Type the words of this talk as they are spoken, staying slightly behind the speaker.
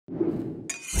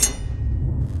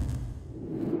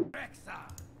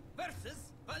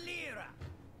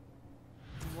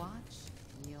Watch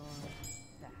your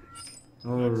back.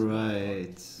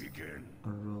 Alright. A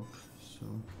rock, so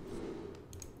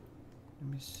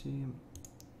let me see.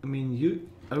 I mean,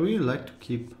 I really like to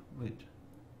keep. Wait.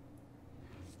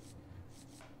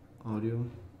 Audio.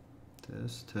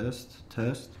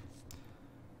 Test.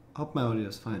 Hope my audio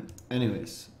is fine.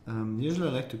 Anyways, usually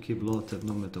I like to keep low tap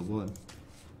no matter what.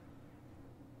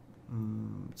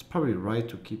 It's probably right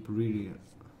to keep really.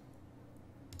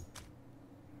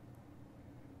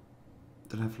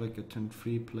 Then have like a turn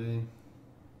free play.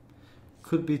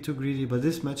 Could be too greedy, but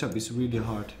this matchup is really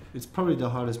hard. It's probably the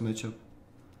hardest matchup.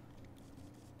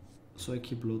 So I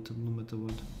keep low tap no matter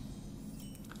what.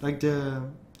 Like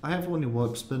I have only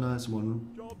warp spinner as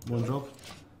one drop.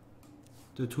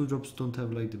 The 2 drops don't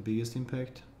have like the biggest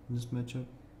impact in this matchup.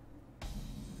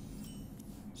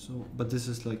 So, but this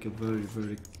is like a very,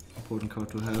 very important card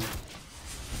to have.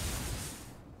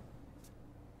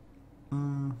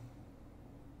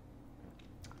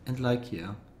 And like,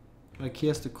 yeah. Like he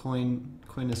has the coin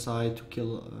aside to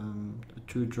kill a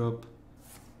 2 drop.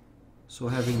 So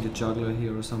having the juggler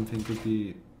here or something could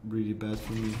be really bad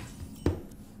for me.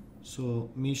 So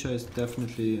Misha is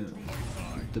definitely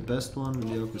the best one.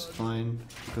 Leok is fine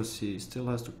because he still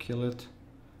has to kill it.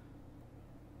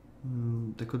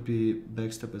 There could be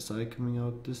backstab SI coming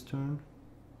out this turn.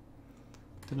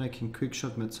 Then I can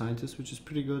quickshot Mad Scientist, which is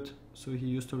pretty good. So he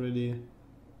used already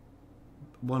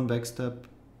 1 backstab.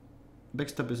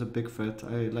 Backstab is a big threat.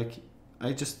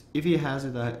 If he has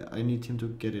it, I need him to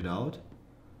get it out.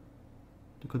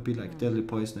 There could be like Deadly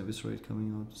Poison Eviscerate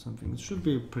coming out or something. It should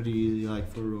be pretty easy like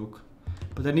for Rogue.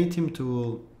 But I need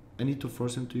to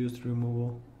force him to use the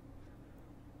removal.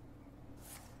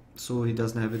 So he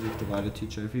doesn't have it with the Violet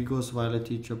Teacher. If he goes Violet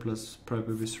Teacher plus Prep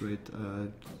Eviscerate,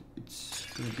 it's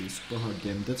gonna be a super hard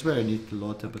game. That's where I need the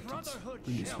Lotta, but it's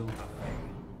really slow.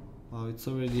 Wow, it's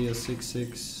already a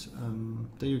 6-6.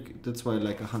 That's why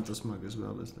like a Hunter's Mark as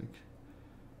well is like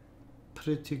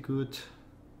pretty good.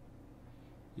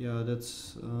 Yeah,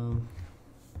 that's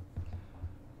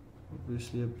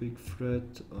obviously a big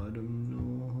threat. I don't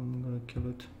know how I'm gonna kill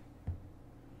it,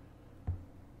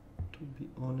 to be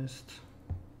honest.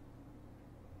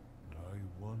 I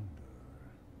wonder.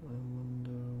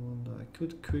 I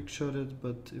could quick shot it,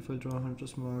 but if I draw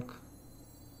Hunter's Mark.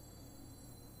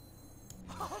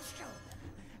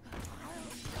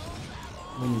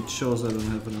 When it shows I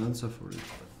don't have an answer for it.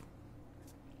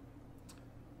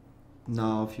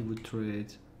 Now if he would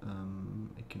trade,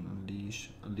 I can unleash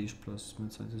plus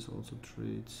Mad Scientist also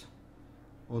trades.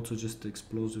 Also just the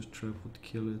explosive trap would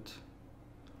kill it.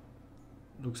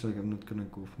 Looks like I'm not gonna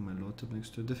go for my Lord Tap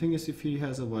next turn. The thing is, if he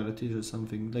has a Violet Teacher or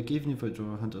something, like even if I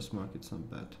draw a Hunter's Mark, it's not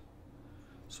bad.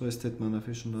 So I stayed Mana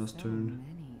Vision last turn.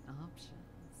 Many options.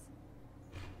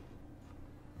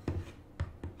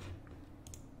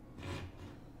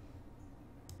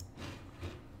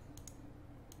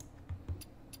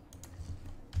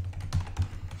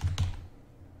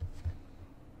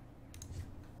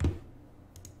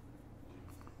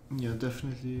 Yeah,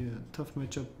 definitely a tough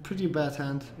matchup. Pretty bad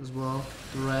hand as well.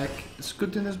 The rack is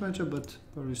good in this matchup, but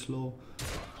very slow.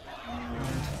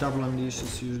 And double unleash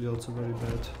is usually also very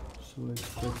bad. So I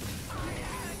expect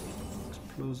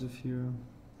explosive here.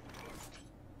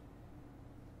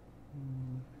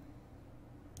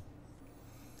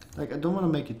 Like I don't want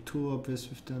to make it too obvious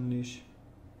with the unleash.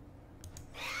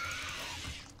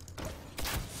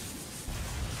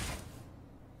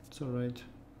 It's alright.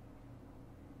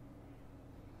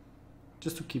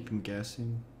 Just to keep him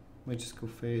guessing. Might just go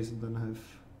phase and then have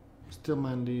still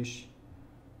my unleash.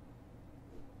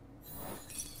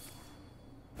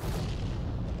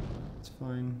 It's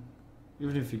fine.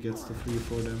 Even if he gets the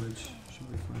 3-4 damage,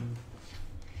 should be fine.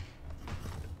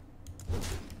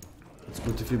 It's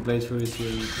good if he Blade Furies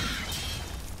here.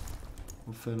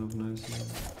 I'm a fan of knives here.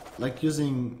 Like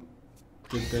using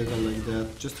the dagger like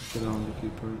that just to kill down the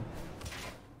keeper.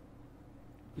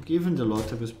 Like even the Lord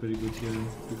Tap is pretty good here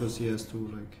because he has to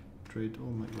like trade. Oh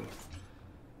my god.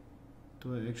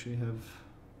 Do I actually have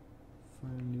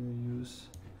finally a use?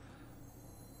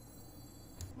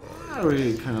 I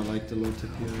really kind of like the Lord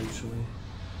Tap here actually.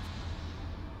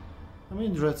 I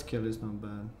mean, Dread Scale is not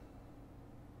bad.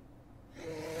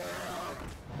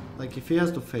 Like if he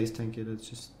has to face tank it, it's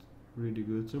just really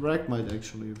good. The rack might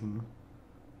actually even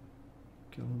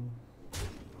kill him.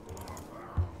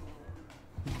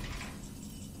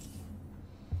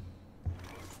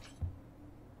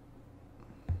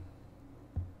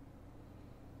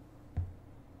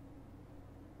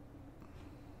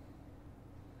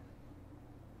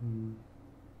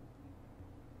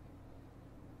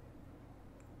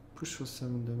 Push for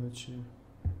 7 damage here.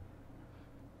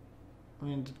 I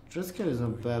mean, the dread scale is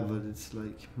not bad, but it's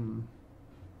like,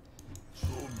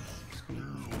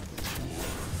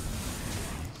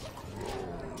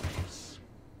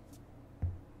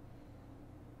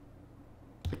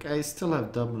 Like, I still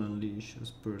have double unleash as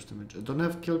burst damage. I don't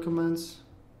have kill commands.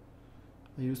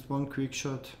 I used one quick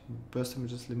shot, burst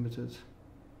damage is limited.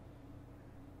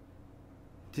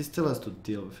 He still has to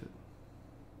deal with it.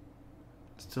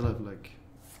 Still have like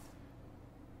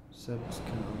Zap is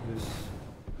kind of obvious.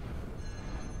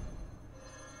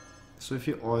 So if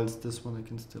he oils this one, I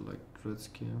can still like dread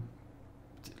scale.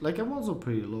 Like, I'm also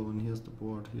pretty low and he has the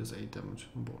board. He has 8 damage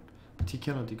on board. But he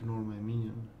cannot ignore my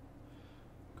minion.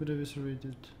 Could have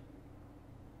eviscerated.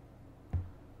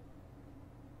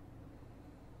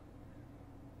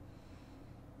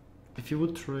 If you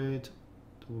would trade,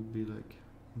 that would be like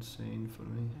insane for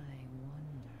me. I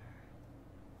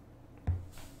wonder.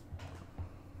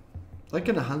 Like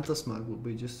a Hunter's Mark would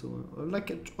be just so, or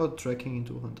like or tracking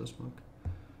into a Hunter's Mark.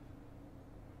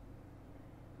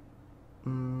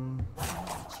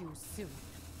 Choose soon.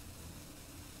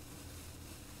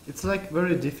 It's like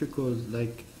very difficult,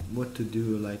 like what to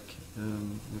do, like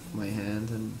with my hand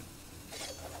and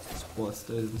spot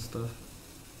state and stuff.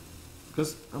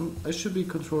 Because I should be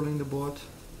controlling the board,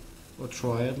 or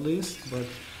try at least. But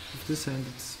with this hand,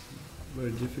 it's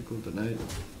very difficult, and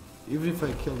even if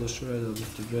I kill the Shredder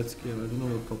with the Dread Scale, I don't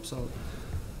know what pops out.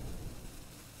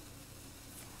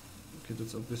 Okay,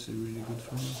 that's obviously really good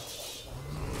for me.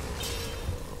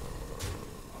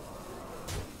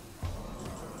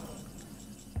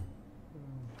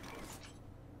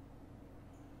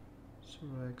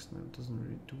 Rex now doesn't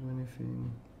really do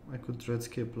anything. I could Dread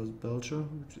Scale plus Belcher,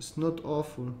 which is not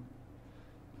awful.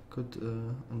 Could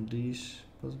Unleash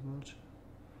plus Belcher.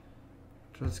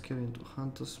 Dread Scale into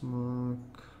Hunter's Mark.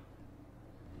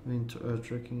 Into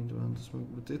tracking into Hunter's Mark,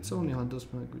 but it's only Hunter's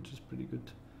Mark, which is pretty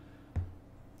good.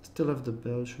 Still have the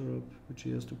Belcher up, which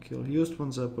he has to kill. He used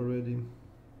one Zap already.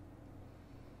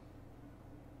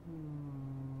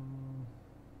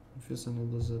 If there's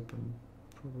another Zap, I'm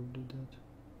probably dead.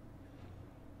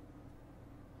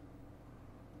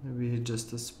 Maybe he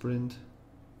just a sprint.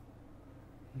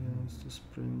 Yeah, it's the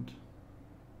sprint.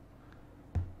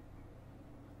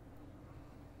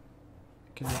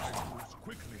 Can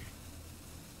quickly.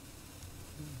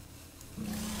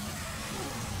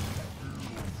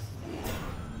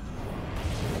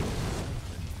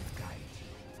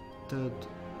 That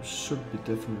should be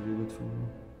definitely good for me,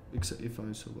 except if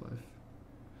I survive.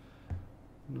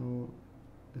 No,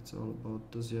 it's all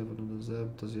about, does he have another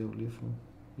Zap? Does he have lethal?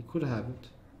 He could have it.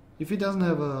 If he doesn't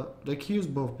have a, like, he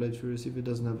used both Blade Furies, if he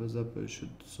doesn't have a Zap, he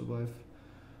should survive.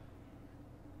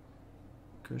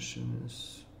 Question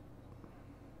is,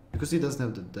 because he doesn't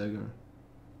have the dagger.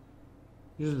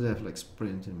 Usually they have like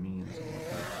sprint and minions and all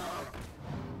that.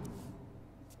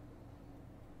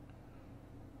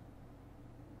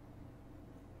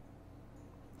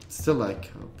 It's still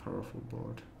like a powerful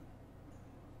board.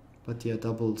 But yeah,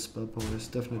 double spell power is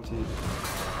definitely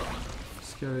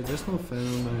scary. There's no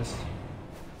Phantom Mace.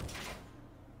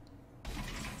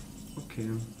 Okay.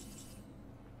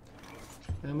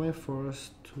 Am I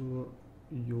forced to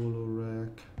YOLO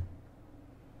rack?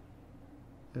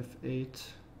 F8,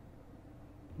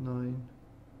 9,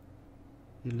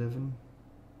 11.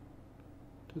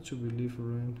 That should be lethal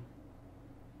range.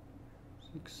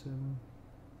 6, 7,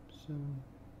 7.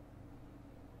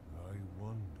 I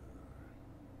wonder.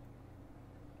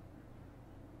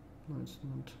 No, it's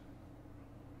not.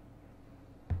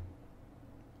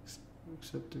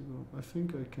 Acceptable. I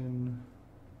think I can.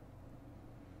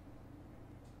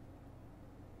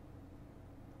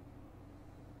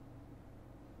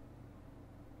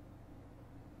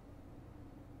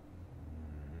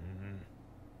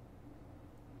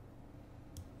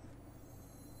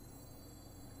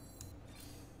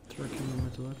 Tracking no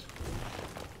matter what.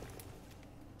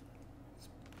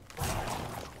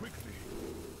 Quickly.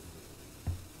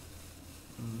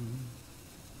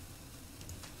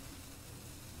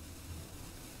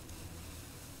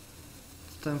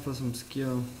 It's time for some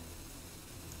skill.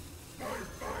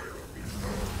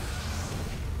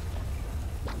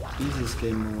 Easiest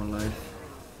game of my life.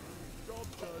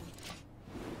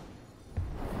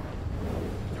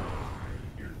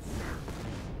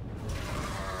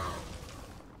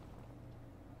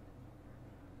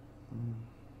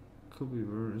 Could be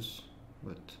worse,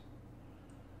 but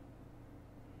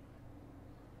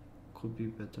could be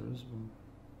better as well.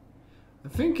 I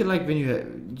think like when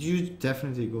you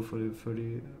definitely go for the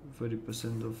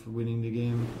 30% of winning the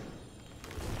game.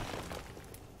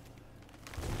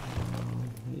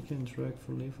 You can track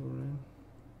for lethal rain.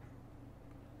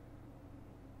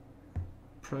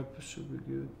 Prep should be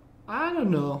good. I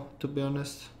don't know, to be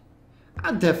honest.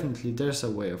 Definitely, there's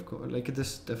a way of like it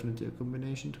is definitely a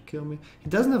combination to kill me. He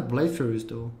doesn't have Blade Furies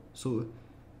though, so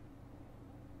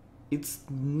he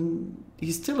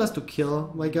still has to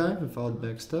kill my guy without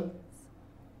backstab.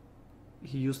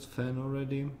 He used Fan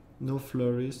already, no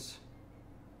flurries,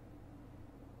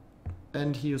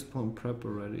 and he used Pawn Prep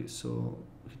already, so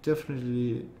he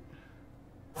definitely.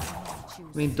 I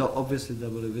mean, obviously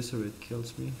double Eviscerate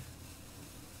kills me.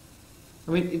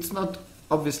 I mean, it's not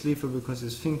obviously for because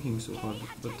he's thinking so hard,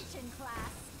 but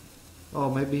oh,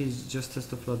 maybe he just has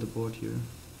to flood the board here.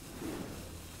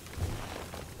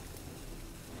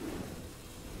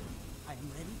 I'm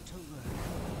ready to learn.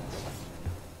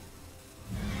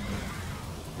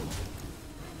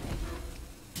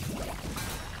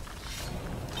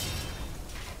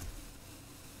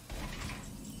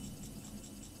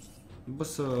 It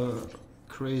was a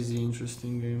crazy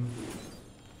interesting game.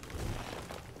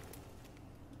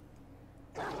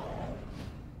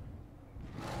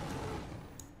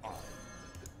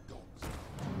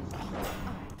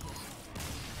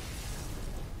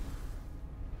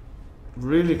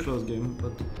 Really close game,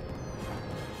 but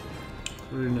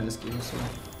really nice game, so